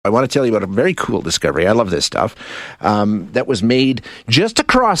I want to tell you about a very cool discovery. I love this stuff. That was made just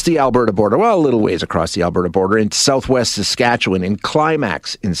across the Alberta border, well, a little ways across the Alberta border in southwest Saskatchewan, in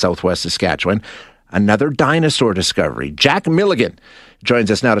Climax in southwest Saskatchewan. Another dinosaur discovery. Jack Milligan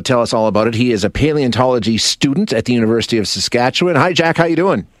joins us now to tell us all about it. He is a paleontology student at the University of Saskatchewan. Hi, Jack. How you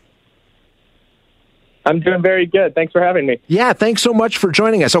doing? I'm doing very good. Thanks for having me. Yeah, thanks so much for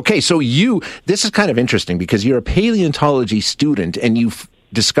joining us. Okay, so this is kind of interesting because you're a paleontology student and you've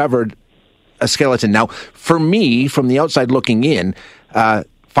discovered a skeleton. Now, for me, from the outside looking in,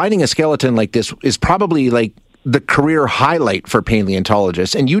 finding a skeleton like this is probably like the career highlight for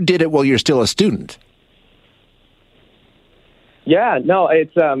paleontologists, and you did it while you're still a student. Yeah, no,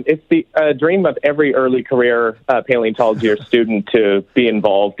 it's the dream of every early career paleontology or student to be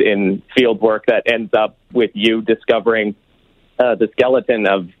involved in field work that ends up with you discovering the skeleton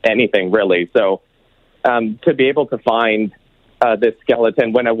of anything, really. So to be able to find this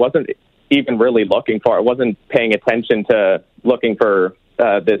skeleton when I wasn't even really looking for it, wasn't paying attention to looking for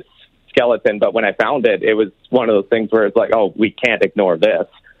this skeleton, but when I found it, it was one of those things where it's like, oh, we can't ignore this.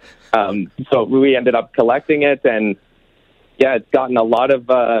 So we ended up collecting it, and yeah, it's gotten a lot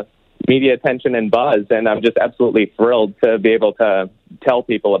of media attention and buzz, and I'm just absolutely thrilled to be able to tell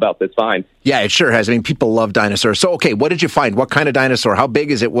people about this find. Yeah, it sure has. I mean, people love dinosaurs. So, okay, what did you find? What kind of dinosaur? How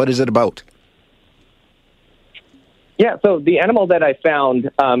big is it? What is it about? Yeah, so the animal that I found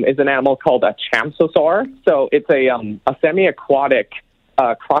is an animal called a champsosaur. So it's a semi-aquatic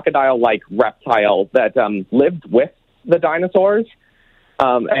crocodile-like reptile that lived with the dinosaurs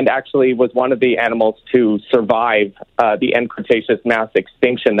and actually was one of the animals to survive the end Cretaceous mass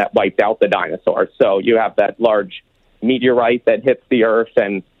extinction that wiped out the dinosaurs. So you have that large meteorite that hits the Earth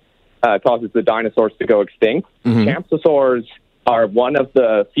and causes the dinosaurs to go extinct. Mm-hmm. Champsosaurs are one of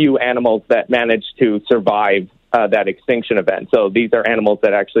the few animals that managed to survive that extinction event. So these are animals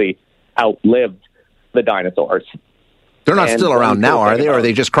that actually outlived the dinosaurs. They're not still around now, are they? Or are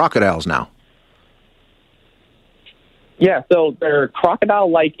they just crocodiles now? Yeah, so they're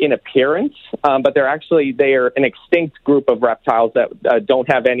crocodile-like in appearance, but they are an extinct group of reptiles that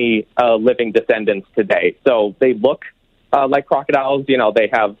don't have any living descendants today. So they look like crocodiles. You know,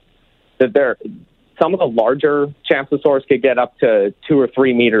 some of the larger champsosaurs could get up to 2 or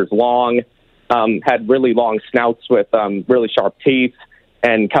 3 meters long. Had really long snouts with really sharp teeth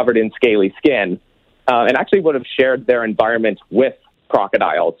and covered in scaly skin, and actually would have shared their environment with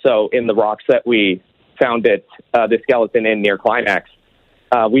crocodiles. So in the rocks that we found the skeleton in near Climax,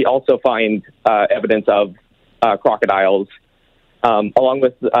 we also find evidence of crocodiles, along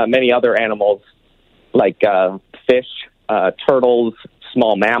with many other animals like fish, turtles,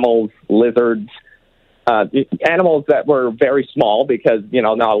 small mammals, lizards, animals that were very small because, you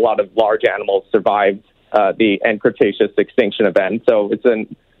know, not a lot of large animals survived the end Cretaceous extinction event. So it's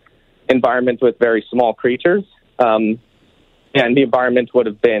an environment with very small creatures. And the environment would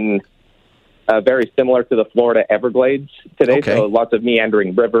have been very similar to the Florida Everglades today. Okay. So lots of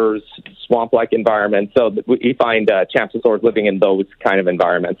meandering rivers, swamp-like environments. So we find champsosaurs living in those kind of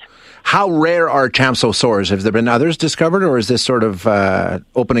environments. How rare are champsosaurs? Have there been others discovered, or is this sort of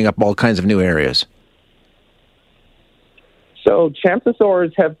opening up all kinds of new areas? So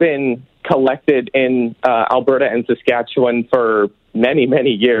champsosaurs have been collected in Alberta and Saskatchewan for many, many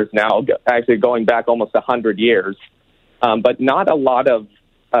years now, actually going back almost 100 years. But not a lot of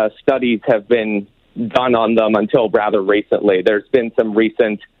studies have been done on them until rather recently. There's been some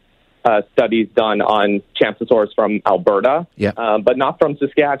recent studies done on champsosaurs from Alberta, but not from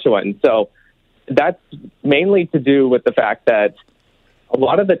Saskatchewan. So that's mainly to do with the fact that a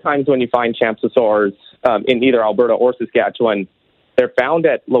lot of the times when you find champsosaurs in either Alberta or Saskatchewan, they're found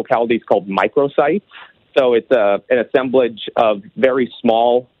at localities called microsites. So it's an assemblage of very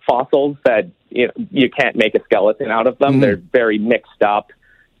small fossils that you can't make a skeleton out of them. Mm-hmm. They're very mixed up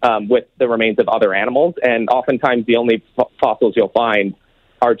with the remains of other animals, and oftentimes the only fossils you'll find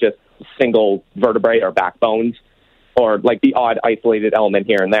are just single vertebrae or backbones, or like the odd isolated element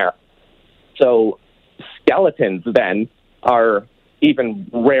here and there. So skeletons then are even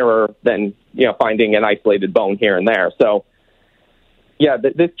rarer than finding an isolated bone here and there. So yeah,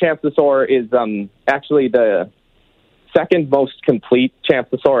 this champsosaur is actually the second most complete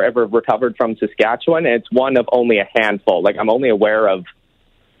champsosaur ever recovered from Saskatchewan, and it's one of only a handful. Like, I'm only aware of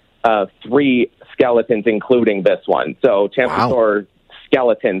 3 skeletons, including this one. So champsosaur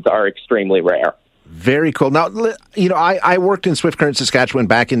skeletons are extremely rare. Very cool. Now, I worked in Swift Current, Saskatchewan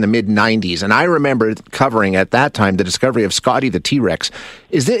back in the mid-'90s, and I remember covering at that time the discovery of Scotty the T-Rex.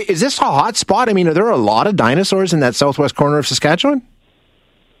 Is this a hot spot? I mean, are there a lot of dinosaurs in that southwest corner of Saskatchewan?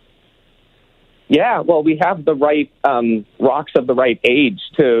 Yeah, well, we have the right rocks of the right age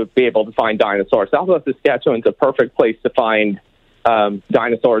to be able to find dinosaurs. Southwest Saskatchewan's a perfect place to find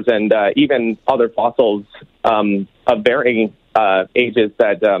dinosaurs and even other fossils of varying ages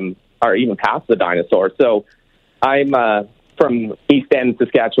that are even past the dinosaurs. So I'm from East End,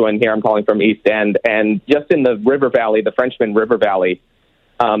 Saskatchewan here. I'm calling from East End. And just in the river valley, the Frenchman River Valley,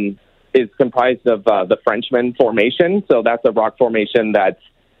 is comprised of the Frenchman Formation. So that's a rock formation that's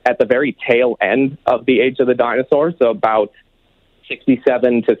at the very tail end of the age of the dinosaurs, so about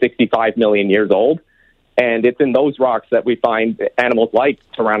 67 to 65 million years old. And it's in those rocks that we find animals like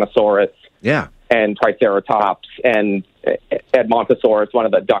Tyrannosaurus and Triceratops and Edmontosaurus, one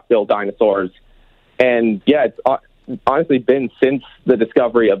of the duck-billed dinosaurs. And, yeah, it's honestly been since the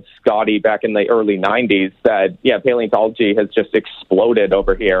discovery of Scotty back in the early 90s that, paleontology has just exploded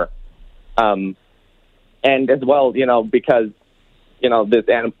over here. And as well, because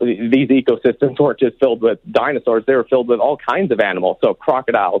these ecosystems weren't just filled with dinosaurs; they were filled with all kinds of animals. So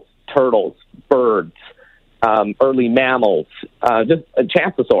crocodiles, turtles, birds, early mammals, just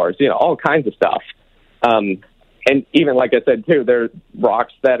chantosaurs. All kinds of stuff. And even, like I said too, there's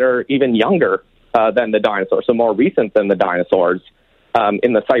rocks that are even younger than the dinosaurs, so more recent than the dinosaurs,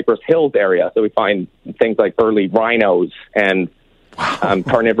 in the Cypress Hills area. So we find things like early rhinos and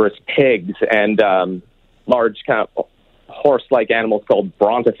carnivorous pigs and large kind of horse-like animals called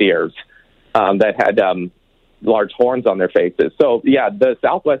brontotheres that had large horns on their faces. So, the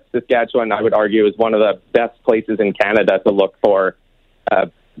Southwest Saskatchewan, I would argue, is one of the best places in Canada to look for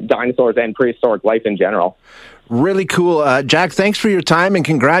dinosaurs and prehistoric life in general. Really cool. Jack, thanks for your time and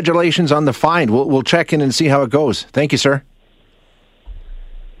congratulations on the find. We'll check in and see how it goes. Thank you, sir.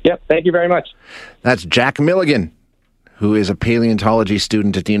 Yep, thank you very much. That's Jack Milligan, who is a paleontology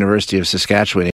student at the University of Saskatchewan.